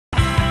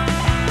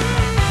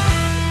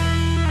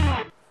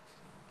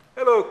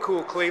Hello,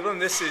 Cool Cleveland.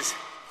 This is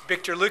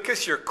Victor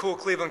Lucas, your Cool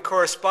Cleveland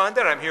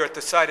correspondent. I'm here at the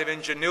site of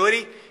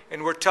Ingenuity,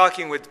 and we're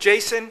talking with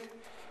Jason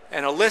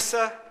and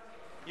Alyssa.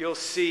 You'll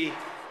see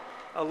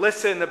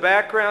Alyssa in the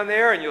background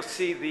there, and you'll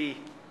see the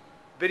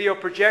video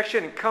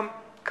projection. And come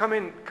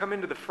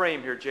into the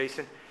frame here,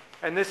 Jason.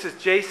 And this is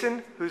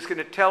Jason, who's going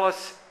to tell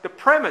us the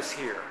premise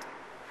here.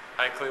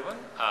 Hi, Cleveland.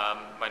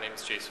 My name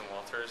is Jason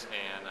Walters,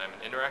 and I'm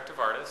an interactive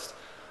artist.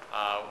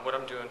 What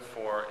I'm doing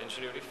for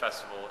Ingenuity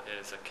Festival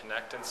is a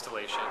Kinect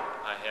installation.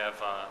 I have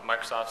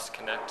Microsoft's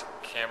Kinect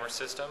camera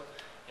system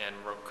and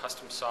wrote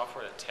custom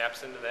software that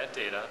taps into that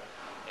data.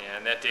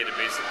 And that data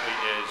basically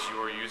is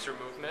your user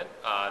movement,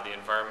 the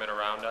environment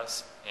around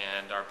us,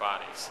 and our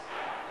bodies.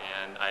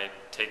 And I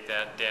take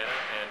that data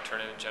and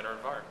turn it into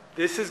generative art.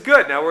 This is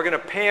good. Now we're going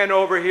to pan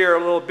over here a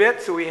little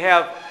bit. So we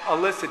have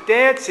Alyssa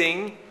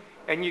dancing,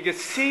 and you can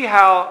see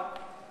how,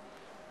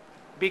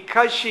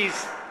 because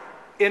she's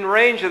in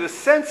range of the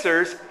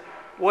sensors,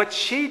 what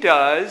she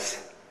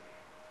does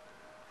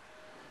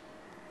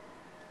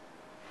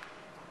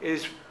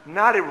is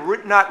not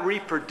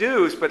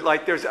reproduce, but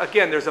like there's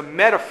a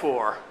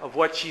metaphor of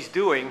what she's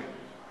doing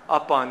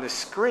up on the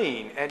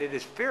screen, and it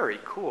is very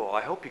cool.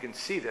 I hope you can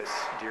see this,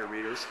 dear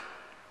readers.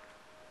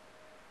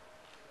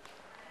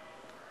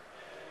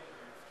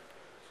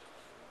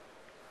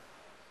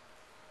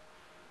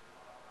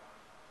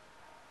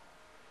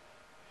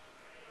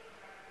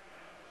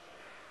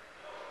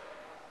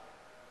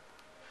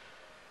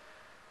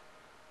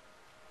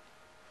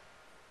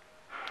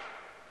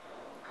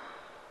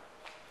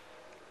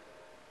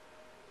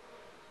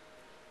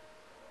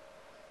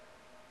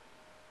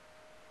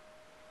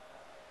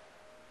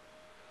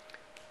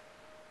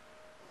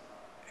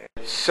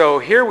 So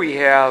here we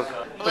have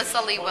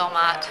Alyssa Lee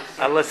Wilmot.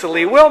 Alyssa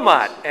Lee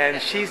Wilmot,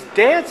 and she's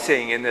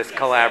dancing in this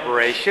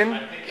collaboration.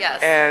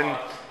 Yes. And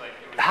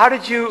how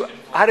did you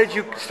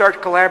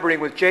start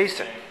collaborating with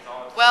Jason?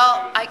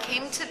 Well, I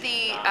came to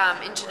the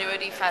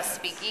IngenuityFest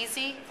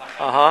Speakeasy,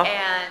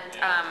 and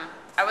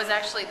I was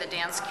actually the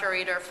dance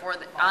curator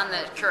on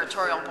the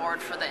curatorial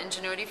board for the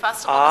Ingenuity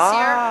Festival this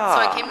year. So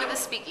I came to the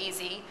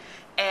Speakeasy,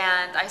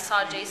 and I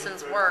saw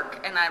Jason's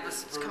work, and I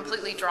was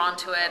completely drawn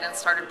to it and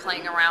started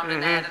playing around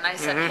in it. And I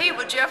said, hey,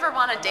 would you ever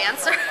want a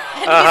dancer? And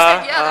he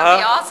said, yeah, that'd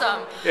be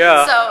awesome.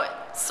 Yeah. So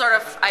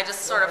I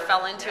just sort of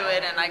fell into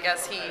it, and I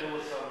guess we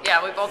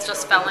both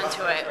just fell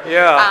into it.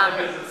 Yeah.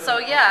 So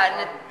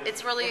yeah, and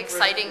it's really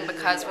exciting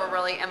because we're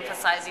really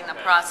emphasizing the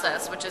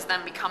process, which is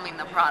then becoming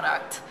the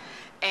product.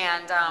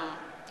 And,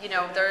 you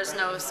know, there's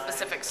no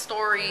specific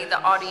story. The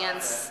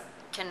audience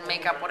can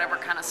make up whatever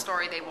kind of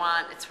story they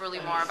want. It's really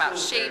more about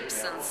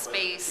shapes and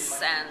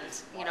space and,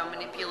 you know,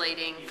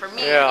 manipulating, for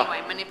me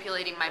anyway,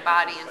 manipulating my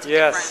body into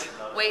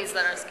different ways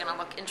that are going to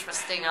look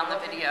interesting on the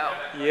video.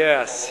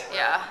 Yes.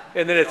 Yeah.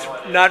 And then it's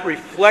not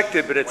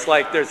reflected, but it's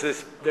like there's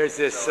this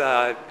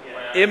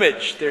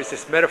image, there's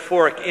this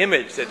metaphoric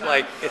image that,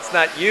 like, it's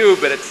not you,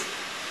 but it's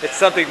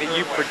something that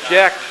you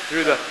project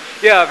through the,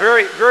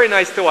 very, very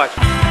nice to watch.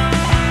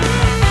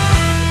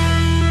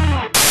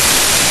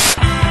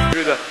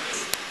 Through the,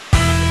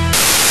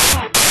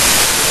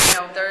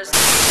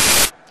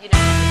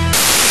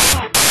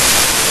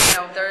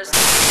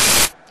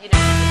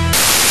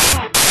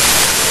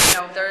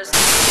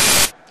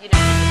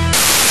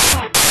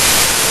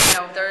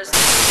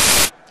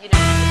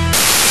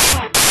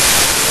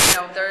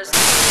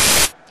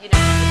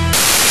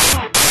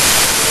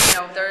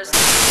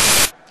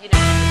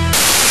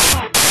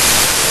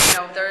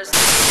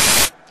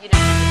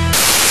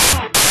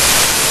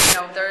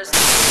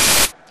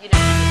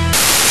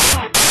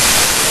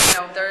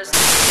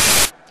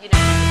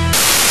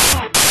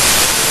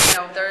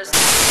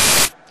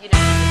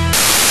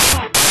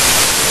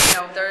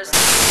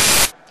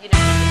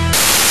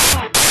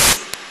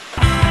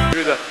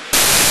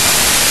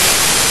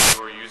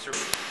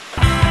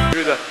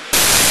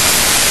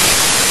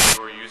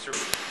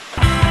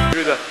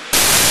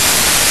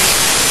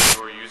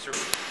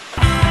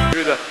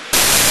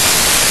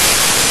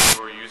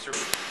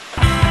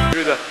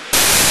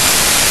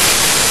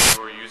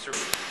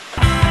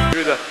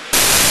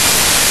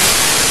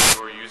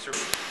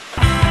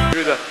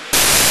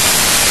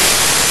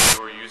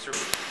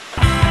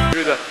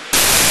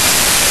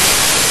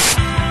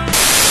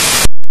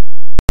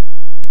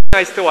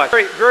 nice to watch.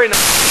 Very, very nice.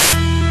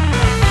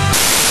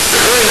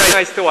 Very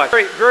nice to watch.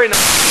 Very, very nice.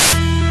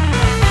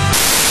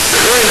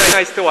 Very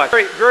nice to watch.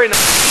 Very, very nice.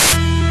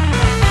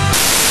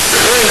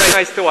 Very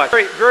nice to watch.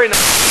 Very, very nice.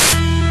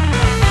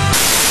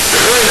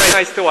 Very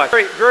nice to watch.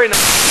 Very, very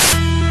nice. Very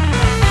nice to watch. Very,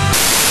 very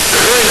nice.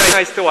 Very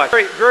nice to watch.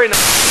 Very, very nice.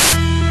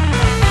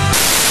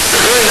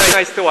 Very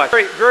nice to watch.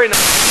 Very, very nice.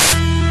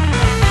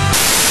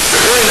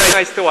 Very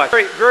nice to watch.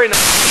 Very, very nice.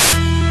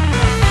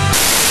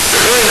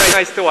 Very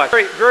nice to watch.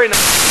 Very, very nice.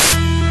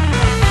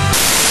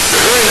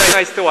 Very nice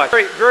to watch.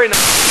 Very, very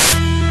nice.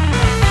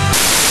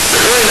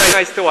 Very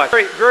nice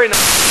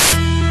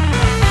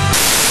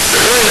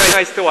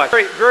to watch.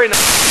 Very, very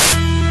nice.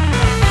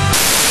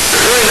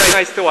 Very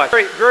nice to watch.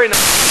 Very, very nice.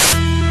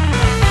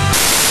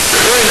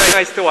 Very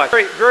nice to watch.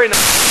 Very, very nice.